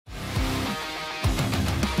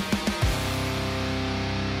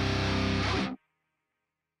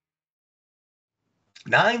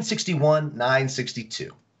961,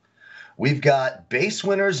 962. We've got base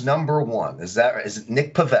winners number one. Is it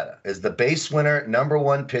Nick Pivetta is the base winner, number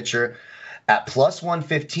one pitcher at plus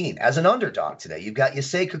 115 as an underdog today. You've got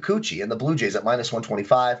Yusei Kikuchi and the Blue Jays at minus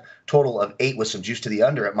 125, total of 8 with some juice to the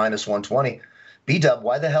under at minus 120. B-Dub,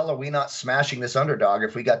 why the hell are we not smashing this underdog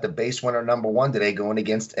if we got the base winner number one today going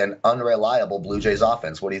against an unreliable Blue Jays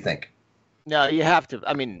offense? What do you think? No, you have to.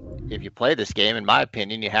 I mean, if you play this game, in my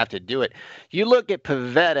opinion, you have to do it. You look at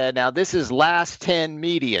Pivetta. Now, this is last 10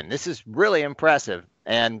 median. This is really impressive.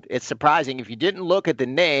 And it's surprising. If you didn't look at the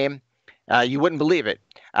name, you wouldn't believe it.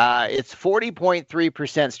 It's 40.3%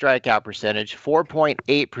 strikeout percentage,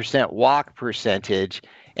 4.8% walk percentage,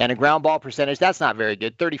 and a ground ball percentage. That's not very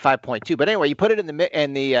good, 35.2. But anyway, you put it in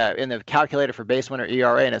the calculator for base winner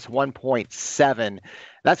ERA, and it's 1.7.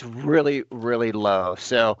 That's really, really low.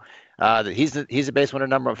 So he's a base winner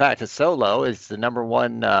number. In fact, it's so low. It's the number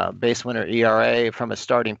one base winner ERA from a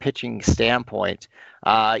starting pitching standpoint.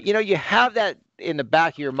 You have that in the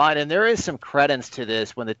back of your mind, and there is some credence to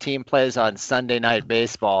this when the team plays on Sunday Night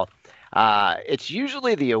Baseball. It's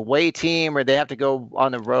usually the away team, or they have to go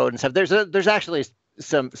on the road and stuff. There's actually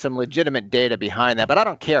some legitimate data behind that, but I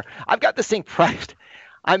don't care. I've got this thing priced.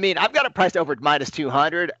 I mean, I've got it priced over at minus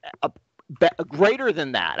 200. Greater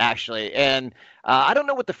than that, actually. And I don't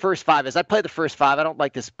know what the first five is. I played the first five. I don't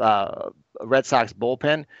like this Red Sox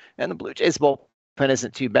bullpen, and the Blue Jays bullpen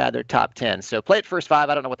isn't too bad. They're top 10. So play it first five.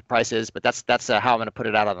 I don't know what the price is, but that's how I'm going to put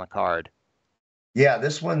it out on the card. Yeah,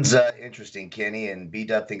 this one's interesting, Kenny, and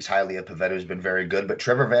B-Dub thinks highly of Pivetta, who's been very good. But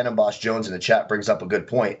Trevor Vandenbosch Jones in the chat brings up a good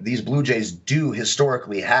point. These Blue Jays do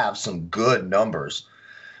historically have some good numbers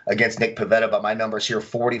against Nick Pivetta, but my numbers here,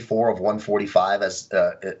 44 of 145 as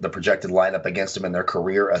the projected lineup against him in their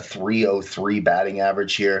career, a 303 batting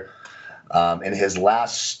average here. In his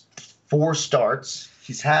last 4 starts,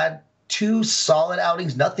 he's had 2 solid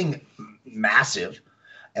outings, nothing massive,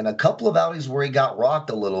 and a couple of outings where he got rocked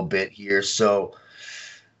a little bit here. So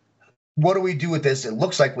what do we do with this? It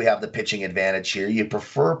looks like we have the pitching advantage here. You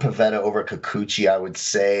prefer Pivetta over Kikuchi, I would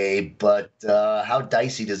say, but how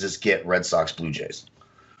dicey does this get, Red Sox Blue Jays?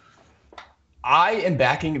 I am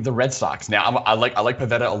backing the Red Sox. Now, I like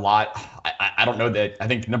Pivetta a lot. I don't know that. I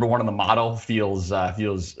think number one on the model feels a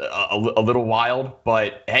little wild,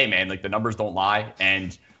 but hey, man, like the numbers don't lie,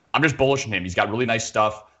 and I'm just bullish on him. He's got really nice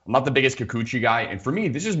stuff. I'm not the biggest Kikuchi guy, and for me,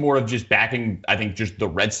 this is more of just backing, I think, just the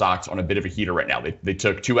Red Sox on a bit of a heater right now. They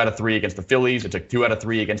took 2 out of 3 against the Phillies. They took 2 out of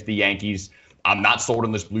 3 against the Yankees. I'm not sold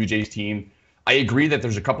on this Blue Jays team. I agree that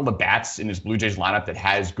there's a couple of bats in this Blue Jays lineup that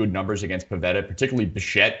has good numbers against Pivetta, particularly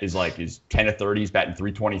Bichette is 10 of 30, he's batting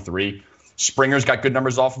 323. Springer's got good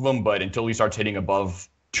numbers off of him, but until he starts hitting above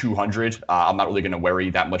 200, I'm not really going to worry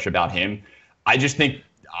that much about him. I just think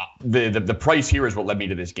the price here is what led me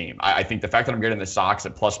to this game. I think the fact that I'm getting the Sox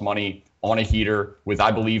at plus money on a heater with,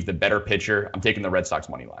 I believe, the better pitcher, I'm taking the Red Sox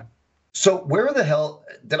money line. So where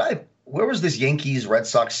was this Yankees Red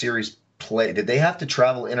Sox series play? Did they have to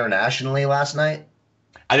travel internationally last night?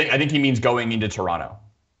 I think he means going into Toronto.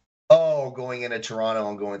 Oh, going into Toronto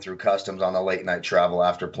and going through customs on a late night travel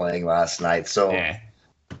after playing last night. So,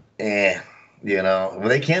 well,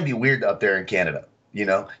 they can be weird up there in Canada. You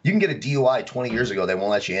can get a DUI 20 years ago. They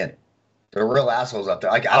won't let you in. They're real assholes up there.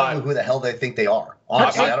 I don't know who the hell they think they are.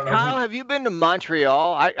 Honestly, I don't know. Kyle, have you been to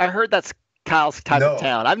Montreal? I heard that's Kyle's type of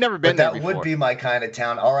town. I've never been there before. That would be my kind of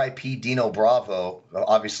town. R.I.P. Dino Bravo,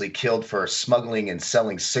 obviously killed for smuggling and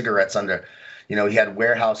selling cigarettes under, he had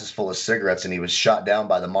warehouses full of cigarettes, and he was shot down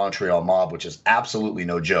by the Montreal mob, which is absolutely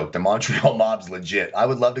no joke. The Montreal mob's legit. I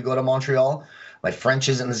would love to go to Montreal. My French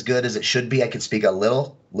isn't as good as it should be. I could speak a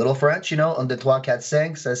little French, un, deux, trois, quatre,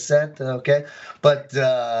 cinq, six, sept, okay? But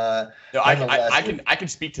I can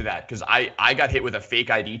speak to that because I got hit with a fake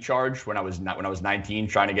ID charge when I was 19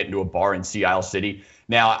 trying to get into a bar in Sea Isle City.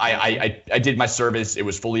 Now I did my service. It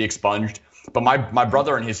was fully expunged. But my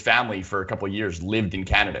brother and his family for a couple of years lived in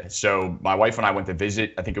Canada. So my wife and I went to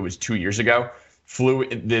visit, I think it was 2 years ago.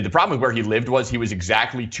 The problem with where he lived was he was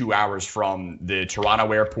exactly 2 hours from the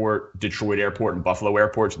Toronto airport, Detroit airport, and Buffalo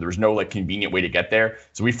airport. So there was no convenient way to get there.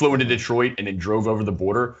 So we flew into Detroit and then drove over the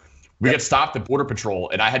border. We got stopped at Border Patrol,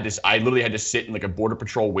 and I literally had to sit in a Border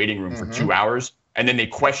Patrol waiting room for 2 hours. And then they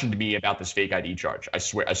questioned me about this fake ID charge. I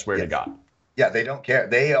swear to God. Yeah, they don't care.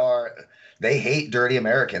 They hate dirty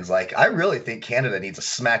Americans. I really think Canada needs a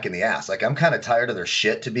smack in the ass. I'm kind of tired of their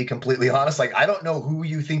shit, to be completely honest. I don't know who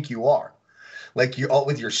you think you are. You're all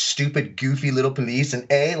with your stupid, goofy little police, and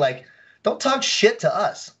don't talk shit to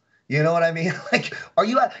us. You know what I mean?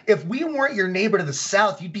 If we weren't your neighbor to the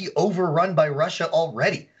south, you'd be overrun by Russia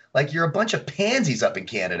already. You're a bunch of pansies up in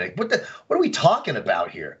Canada. What are we talking about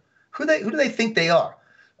here? Who do they think they are?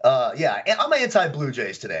 Yeah, I'm anti-Blue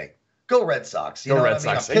Jays today. Go Red Sox. Go Red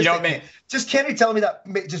Sox. You know what I mean? Just Kenny telling me that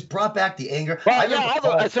just brought back the anger.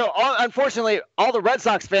 Well, unfortunately, all the Red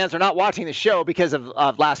Sox fans are not watching the show because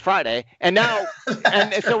of last Friday, and now,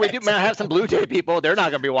 so we do have some Blue Jay people. They're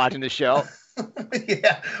not going to be watching the show.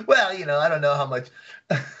 Yeah. Well, I don't know how much.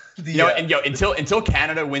 Until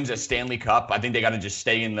Canada wins a Stanley Cup, I think they got to just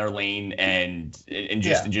stay in their lane and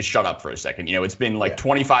just shut up for a second. It's been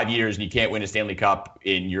 25 years and you can't win a Stanley Cup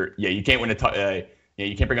you can't win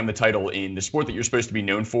you can't bring home the title in the sport that you're supposed to be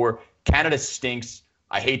known for. Canada stinks.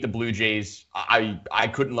 I hate the Blue Jays. I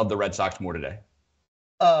couldn't love the Red Sox more today.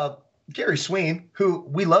 Gary Sween, who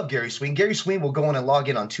we love Gary Sween. Gary Sween will go in and log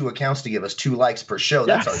in on 2 accounts to give us 2 likes per show.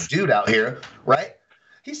 That's our dude out here, right?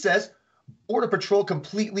 He says Border Patrol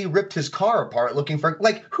completely ripped his car apart looking for,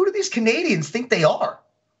 who do these Canadians think they are?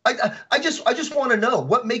 I just want to know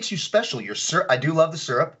what makes you special. I do love the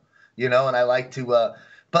syrup, and I like to,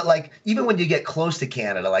 but even when you get close to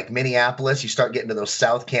Canada, like Minneapolis, you start getting to those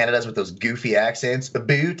South Canadas with those goofy accents.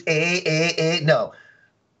 No.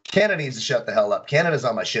 Canada needs to shut the hell up. Canada's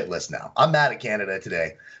on my shit list now. I'm mad at Canada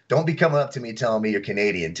today. Don't be coming up to me telling me you're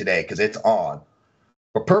Canadian today, because it's on.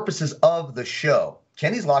 For purposes of the show,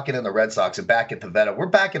 Kenny's locking in the Red Sox and back at Pavetta. We're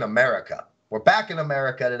back in America. We're back in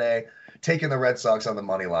America today, taking the Red Sox on the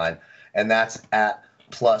money line, and that's at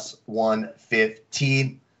plus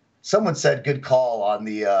 115. Someone said good call on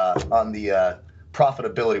the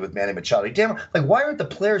profitability with Manny Machado. Damn, why aren't the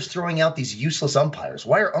players throwing out these useless umpires?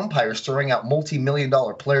 Why are umpires throwing out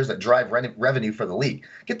multi-million-dollar players that drive revenue for the league?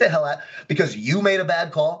 Get the hell out! Because you made a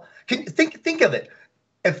bad call. Think of it.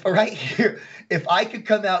 If right here, if I could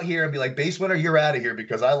come out here and be like, BaseWinner, you're out of here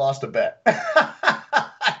because I lost a bet.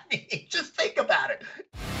 I mean,